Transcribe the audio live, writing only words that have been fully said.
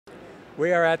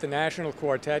We are at the National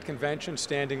Quartet Convention.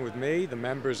 Standing with me, the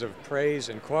members of Praise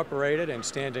Incorporated, and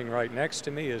standing right next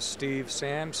to me is Steve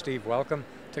Sam. Steve, welcome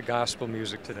to Gospel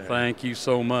Music Today. Thank you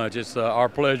so much. It's our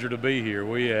pleasure to be here.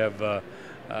 We have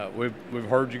we've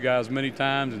heard you guys many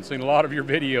times and seen a lot of your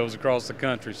videos across the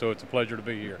country, so it's a pleasure to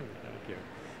be here. Thank you.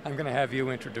 I'm going to have you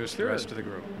introduce the rest of the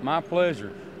group. My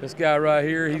pleasure. This guy right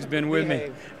here, he's been with me.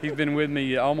 He's been with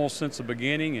me almost since the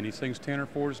beginning, and he sings tenor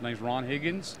for us. His name's Ron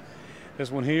Higgins. This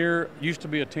one here used to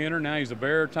be a tenor, now he's a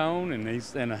baritone, and he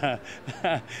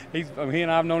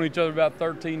and I've known each other about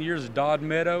 13 years at Dodd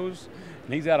Meadows,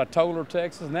 and he's out of Tolar,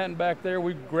 Texas, and that back there,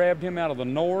 we grabbed him out of the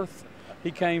north. He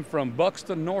came from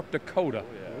Buxton, North Dakota.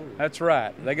 That's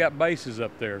right. They got bases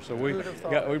up there, so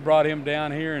we brought him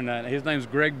down here, and his name's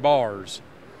Greg Bars.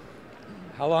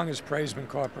 How long has Praise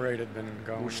Incorporated been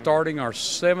going? We're starting our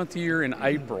 7th year in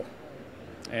April,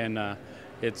 and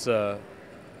it's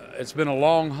been a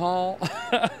long haul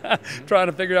trying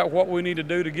to figure out what we need to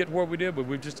do to get where we did, but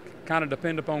we've just kind of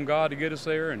depend upon God to get us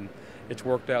there, and it's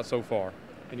worked out so far.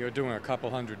 And you're doing a couple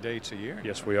hundred dates a year?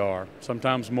 Yes, we are.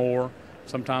 Sometimes more,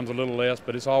 sometimes a little less,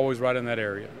 but it's always right in that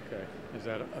area. Okay. Is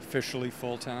that officially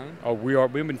full-time? Oh, we are.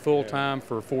 We've been full-time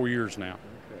for 4 years now.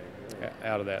 Okay.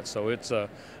 Out of that. So it's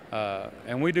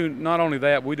and we do not only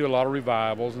that, we do a lot of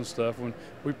revivals and stuff when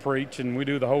we preach, and we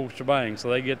do the whole shebang. So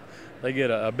they get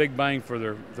a big bang for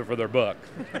their buck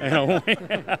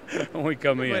when we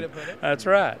come in. That's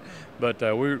right. But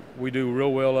we do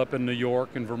real well up in New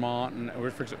York and Vermont, and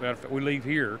we leave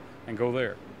here and go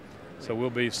there. So we'll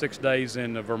be 6 days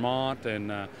in Vermont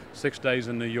and 6 days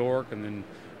in New York, and then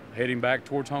heading back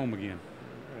towards home again.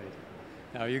 Right.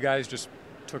 Now you guys just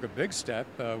took a big step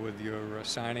with your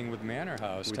signing with Manor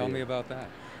House. Tell me about that.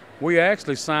 We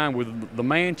actually signed with the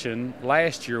Mansion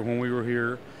last year when we were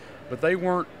here, but they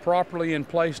weren't properly in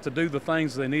place to do the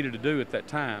things they needed to do at that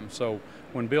time. So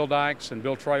when Bill Dykes and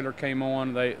Bill Traylor came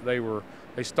on, they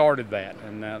started that,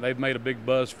 and they've made a big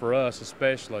buzz for us,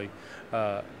 especially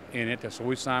in it. So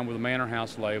we signed with the Manor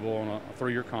House label on a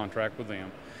 3-year contract with them,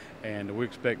 and we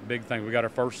expect big things. We got our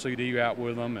first CD out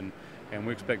with them, and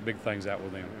we expect big things out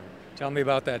with them. Tell me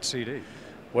about that CD.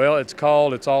 Well, it's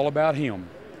called "It's All About Him,"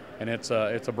 and it's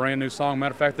a brand new song.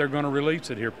 Matter of fact, they're going to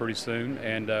release it here pretty soon,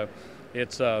 and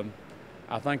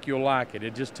I think you'll like it.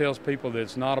 It just tells people that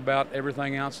it's not about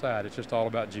everything outside. It's just all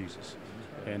about Jesus,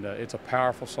 and it's a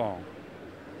powerful song.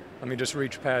 Let me just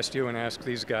reach past you and ask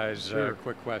these guys a Sure.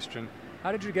 quick question.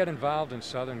 How did you get involved in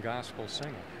Southern gospel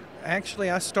singing? Actually,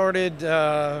 I started,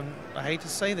 I hate to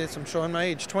say this, I'm showing my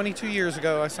age, 22 years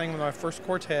ago I sang with my first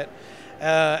quartet,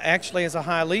 actually as a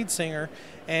high lead singer,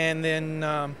 and then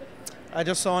I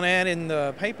just saw an ad in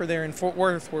the paper there in Fort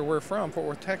Worth, where we're from, Fort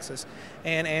Worth, Texas,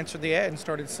 and answered the ad and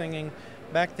started singing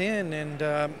back then, and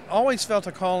always felt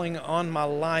a calling on my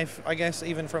life, I guess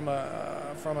even from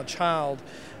a child,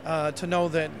 to know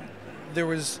that there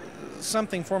was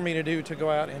something for me to do to go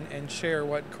out and share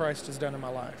what Christ has done in my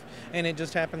life. And it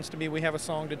just happens to be we have a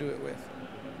song to do it with.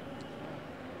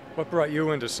 What brought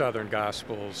you into Southern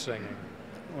gospel singing?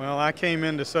 Well, I came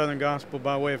into Southern gospel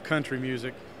by way of country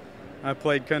music. I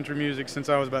played country music since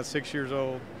I was about 6 years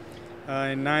old.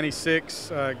 In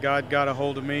 '96, God got a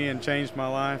hold of me and changed my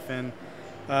life, and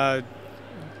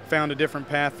found a different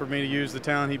path for me to use the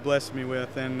talent He blessed me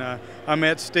with. And I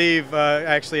met Steve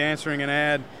actually answering an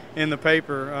ad in the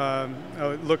paper,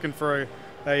 looking for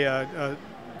a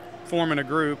forming a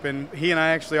group, and he and I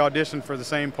actually auditioned for the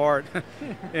same part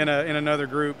in another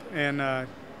group, and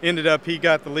ended up he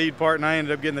got the lead part and I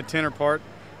ended up getting the tenor part,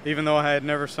 even though I had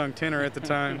never sung tenor at the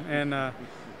time. And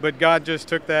but God just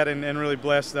took that and really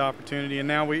blessed the opportunity, and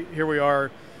now here we are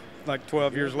like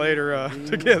 12 years later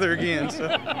together again. So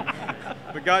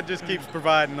but God just keeps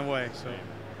providing the way. So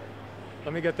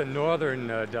let me get the northern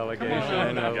delegation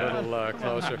in a little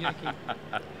closer.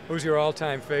 Who's your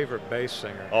all-time favorite bass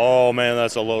singer? Oh man,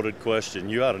 that's a loaded question.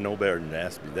 You ought to know better than to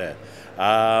ask me that.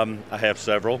 I have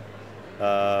several.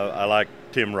 I like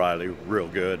Tim Riley real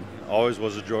good. Always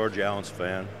was a George Allen's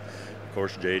fan. Of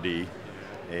course, JD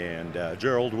and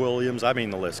Gerald Williams. I mean,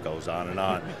 the list goes on and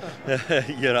on.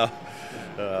 You know,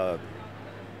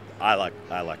 I like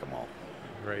them all.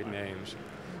 Great names.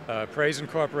 Praise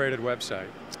Incorporated website.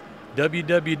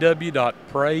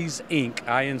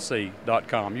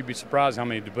 www.praiseinc.com. You'd be surprised how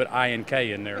many to put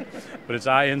INK in there, but it's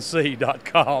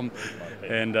inc.com,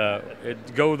 and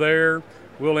go there.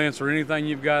 We'll answer anything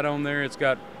you've got on there. It's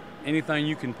got anything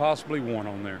you can possibly want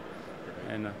on there,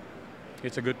 and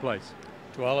it's a good place.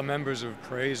 To all the members of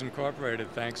Praise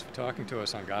Incorporated, thanks for talking to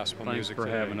us on Gospel Music Today.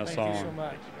 Thanks for having us on. Thank you so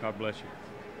much. God bless you.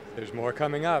 There's more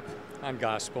coming up on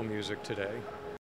Gospel Music Today.